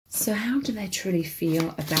So how do they truly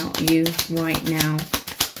feel about you right now?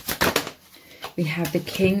 We have the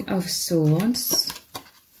King of Swords,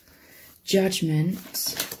 Judgment,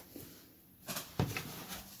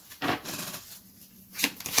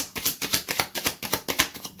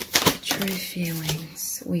 true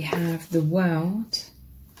feelings. We have the World,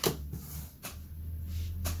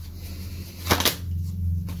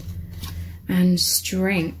 and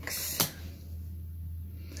Strength.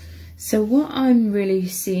 So what I'm really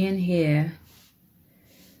seeing here,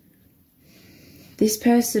 this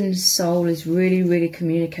person's soul is really, really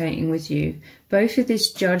communicating with you. Both of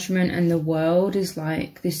this Judgment and the World is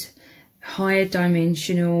like this higher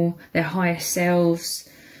dimensional, their higher selves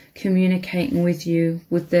communicating with you.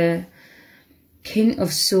 With the King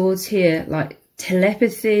of Swords here, like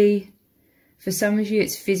telepathy. For some of you,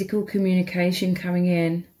 it's physical communication coming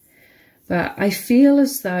in. But I feel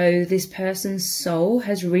as though this person's soul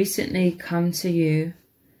has recently come to you.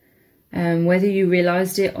 Whether you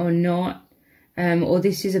realized it or not, or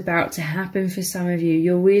this is about to happen for some of you,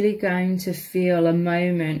 you're really going to feel a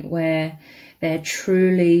moment where they're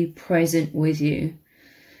truly present with you.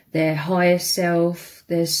 Their higher self,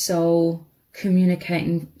 their soul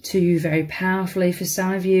communicating to you very powerfully. For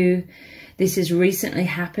some of you, this has recently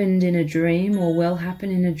happened in a dream, or will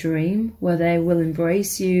happen in a dream, where they will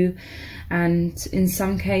embrace you. And in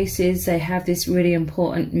some cases, they have this really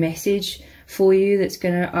important message for you that's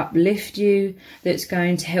going to uplift you, that's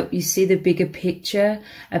going to help you see the bigger picture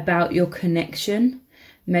about your connection.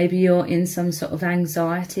 Maybe you're in some sort of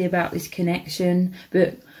anxiety about this connection,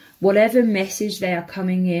 but whatever message they are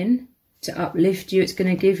coming in to uplift you, it's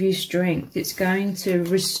going to give you strength. It's going to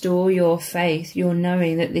restore your faith, your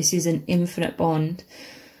knowing that this is an infinite bond.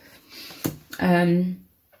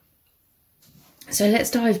 So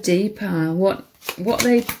let's dive deeper. What are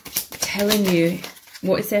they telling you?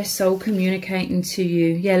 What is their soul communicating to you?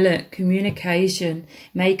 Yeah, look, communication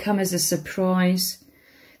may come as a surprise.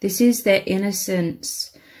 This is their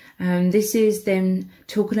innocence. This is them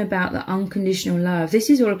talking about the unconditional love. This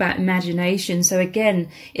is all about imagination. So again,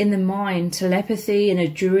 in the mind, telepathy, in a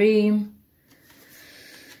dream,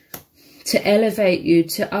 to elevate you,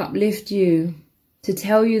 to uplift you, to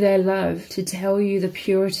tell you their love, to tell you the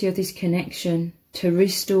purity of this connection, to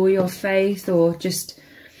restore your faith, or just,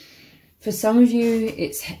 for some of you,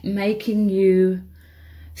 it's making you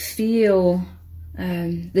feel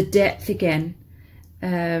the depth again,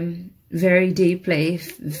 very deeply,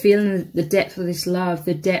 feeling the depth of this love,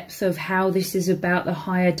 the depth of how this is about the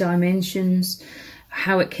higher dimensions,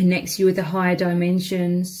 how it connects you with the higher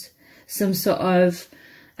dimensions, some sort of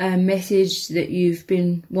message that you've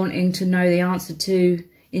been wanting to know the answer to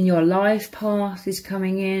in your life path is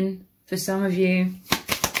coming in for some of you.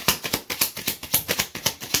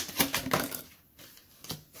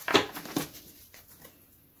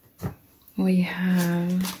 We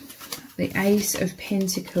have the Ace of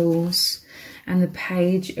Pentacles and the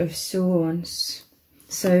Page of Swords.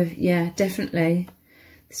 So yeah, definitely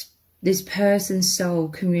this person's soul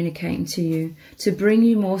communicating to you to bring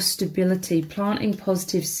you more stability, planting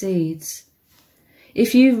positive seeds.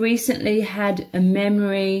 If you recently had a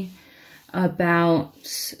memory about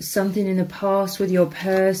something in the past with your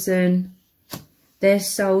person, their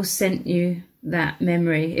soul sent you that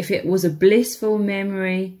memory. If it was a blissful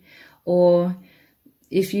memory, or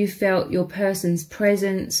if you felt your person's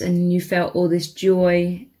presence and you felt all this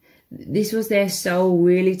joy, this was their soul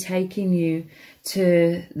really taking you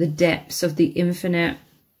to the depths of the infinite,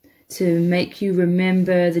 to make you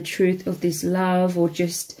remember the truth of this love, or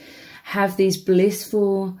just have these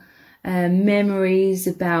blissful memories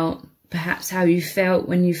about perhaps how you felt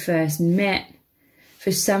when you first met.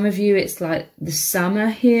 For some of you, it's like the summer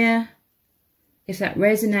here, if that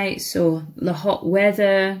resonates, or the hot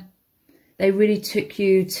weather. They really took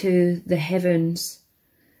you to the heavens,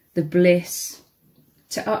 the bliss,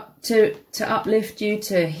 to uplift you,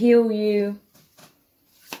 to heal you.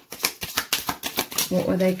 What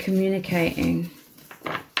were they communicating?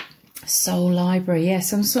 Soul library, yeah,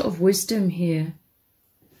 some sort of wisdom here.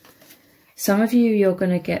 Some of you, you're going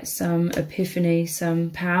to get some epiphany, some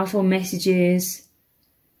powerful messages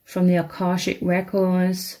from the Akashic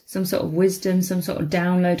records, some sort of wisdom, some sort of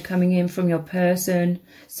download coming in from your person.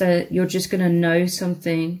 So you're just going to know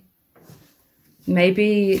something.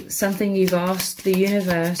 Maybe something you've asked the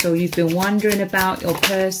universe, or you've been wondering about your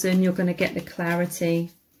person. You're going to get the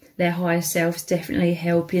clarity. Their higher selves definitely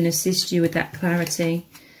help you and assist you with that clarity.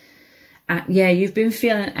 Yeah, you've been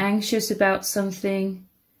feeling anxious about something.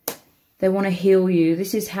 They want to heal you.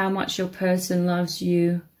 This is how much your person loves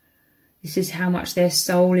you. This is how much their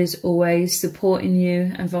soul is always supporting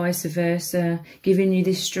you, and vice versa, giving you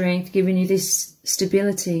this strength, giving you this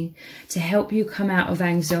stability to help you come out of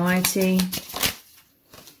anxiety.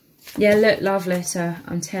 Yeah, look, love letter.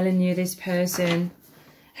 I'm telling you, this person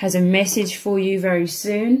has a message for you very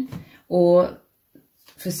soon, or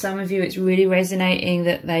for some of you, it's really resonating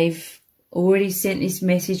that they've already sent this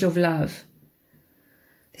message of love.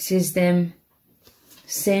 This is them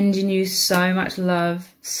sending you so much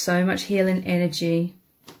love, so much healing energy.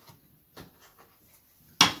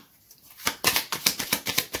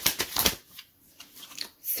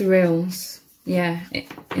 Thrills, yeah,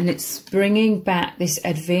 and it's bringing back this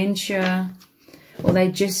adventure. Or they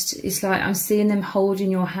just, it's like I'm seeing them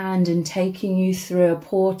holding your hand and taking you through a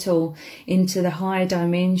portal into the higher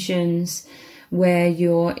dimensions where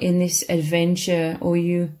you're in this adventure, or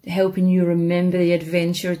you helping you remember the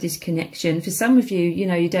adventure of this connection. For some of you, you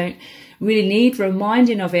know, you don't really need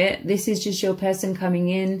reminding of it. This is just your person coming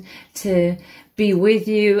in to be with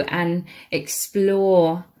you and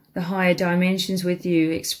explore the higher dimensions with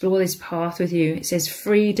you, explore this path with you. It says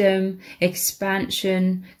freedom,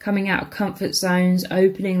 expansion, coming out of comfort zones,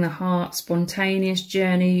 opening the heart, spontaneous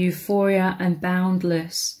journey, euphoria, and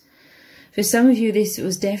boundless. For some of you, this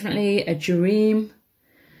was definitely a dream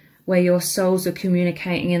where your souls are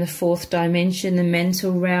communicating in the fourth dimension, the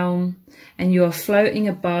mental realm, and you are floating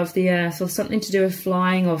above the earth, or something to do with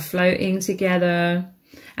flying or floating together,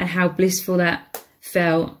 and how blissful that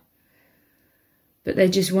felt. But they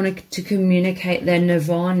just wanted to communicate their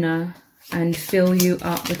nirvana and fill you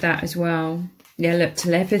up with that as well. Yeah, look,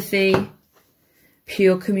 telepathy,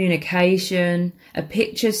 pure communication. A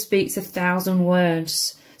picture speaks 1,000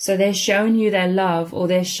 words. So they're showing you their love, or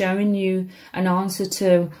they're showing you an answer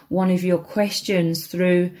to one of your questions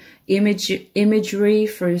through imagery,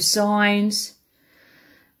 through signs.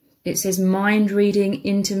 It says mind reading,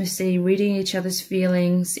 intimacy, reading each other's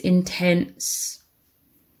feelings, intense.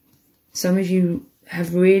 Some of you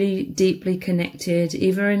have really deeply connected,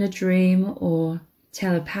 either in a dream or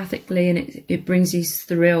telepathically, and it brings these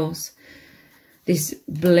thrills, this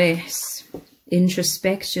bliss,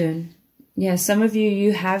 introspection. Yeah, some of you,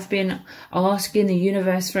 you have been asking the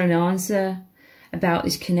universe for an answer about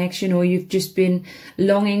this connection, or you've just been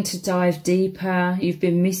longing to dive deeper. You've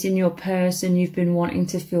been missing your person. You've been wanting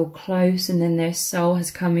to feel close, and then their soul has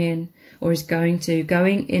come in, or is going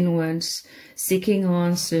inwards, seeking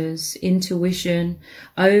answers, intuition,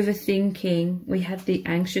 overthinking. We had the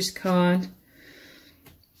anxious card.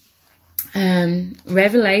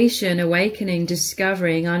 Revelation, awakening,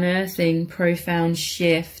 discovering, unearthing, profound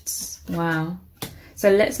shifts. Wow.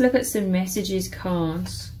 So let's look at some messages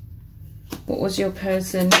cards. What was your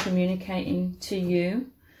person communicating to you?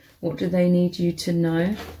 What do they need you to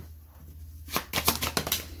know?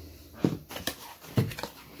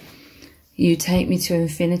 You take me to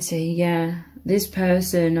infinity. Yeah. This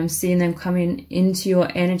person, I'm seeing them coming into your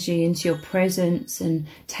energy, into your presence, and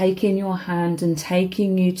taking your hand and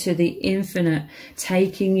taking you to the infinite,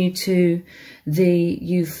 taking you to the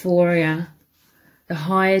euphoria, the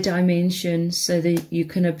higher dimensions, so that you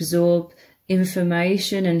can absorb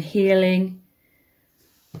information and healing.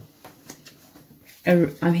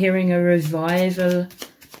 I'm hearing a revival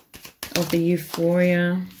of the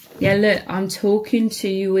euphoria. Yeah, look, I'm talking to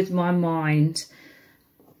you with my mind.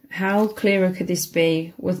 How clearer could this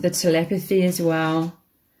be with the telepathy as well?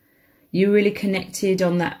 You really connected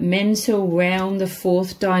on that mental realm, the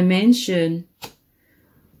fourth dimension,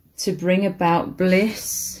 to bring about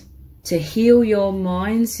bliss, to heal your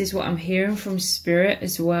minds, is what I'm hearing from Spirit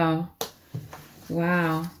as well.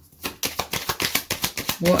 Wow.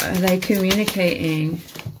 What are they communicating?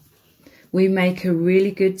 We make a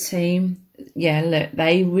really good team. Yeah, look,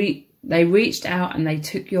 they reached out and they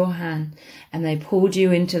took your hand and they pulled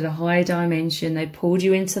you into the higher dimension. They pulled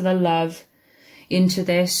you into the love, into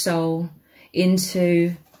their soul,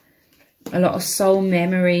 into a lot of soul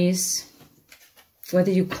memories,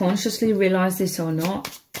 whether you consciously realize this or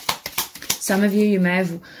not. Some of you, you may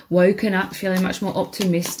have woken up feeling much more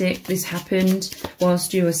optimistic. This happened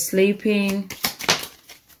whilst you were sleeping.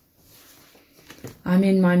 I'm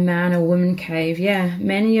in my man or woman cave. Yeah,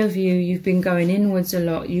 many of you, you've been going inwards a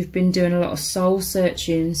lot. You've been doing a lot of soul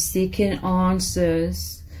searching, seeking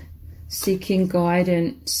answers, seeking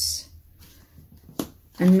guidance.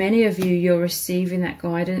 And many of you, you're receiving that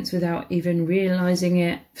guidance without even realizing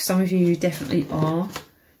it. Some of you, you definitely are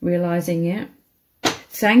realizing it.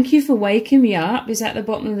 Thank you for waking me up is at the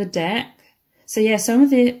bottom of the deck. So yeah,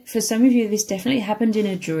 for some of you, this definitely happened in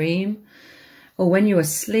a dream or when you were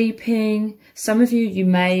sleeping. Some of you, you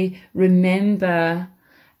may remember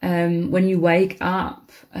when you wake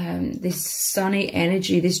up, this sunny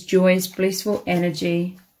energy, this joyous, blissful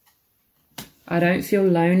energy. I don't feel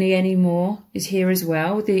lonely anymore is here as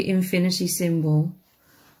well, with the infinity symbol.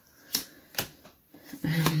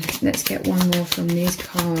 Let's get one more from these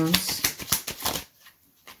cards.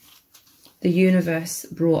 The universe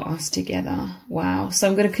brought us together. Wow. So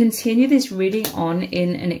I'm going to continue this reading on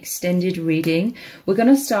in an extended reading. We're going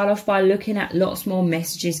to start off by looking at lots more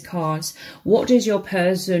messages cards. What does your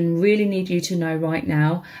person really need you to know right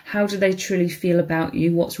now? How do they truly feel about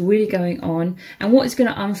you? What's really going on? And what is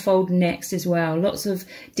going to unfold next as well? Lots of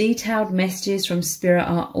detailed messages from Spirit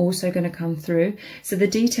are also going to come through. So the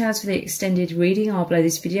details for the extended reading, I'll below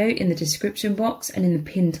this video in the description box and in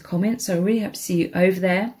the pinned comment. So I really hope to see you over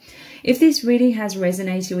there. If this reading has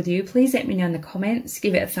resonated with you, please let me know in the comments,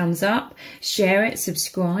 give it a thumbs up, share it,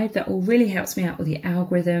 subscribe. That all really helps me out with the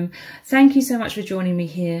algorithm. Thank you so much for joining me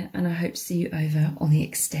here, and I hope to see you over on the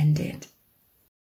extended.